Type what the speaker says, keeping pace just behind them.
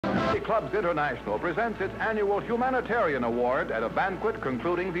Clubs International presents its annual Humanitarian Award at a banquet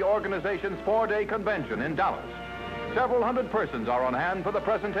concluding the organization's 4-day convention in Dallas. Several hundred persons are on hand for the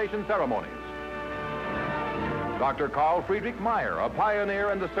presentation ceremonies. Dr. Carl Friedrich Meyer, a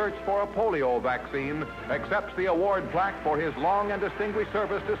pioneer in the search for a polio vaccine, accepts the award plaque for his long and distinguished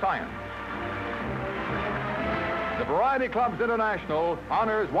service to science. The Variety Clubs International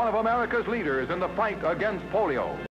honors one of America's leaders in the fight against polio.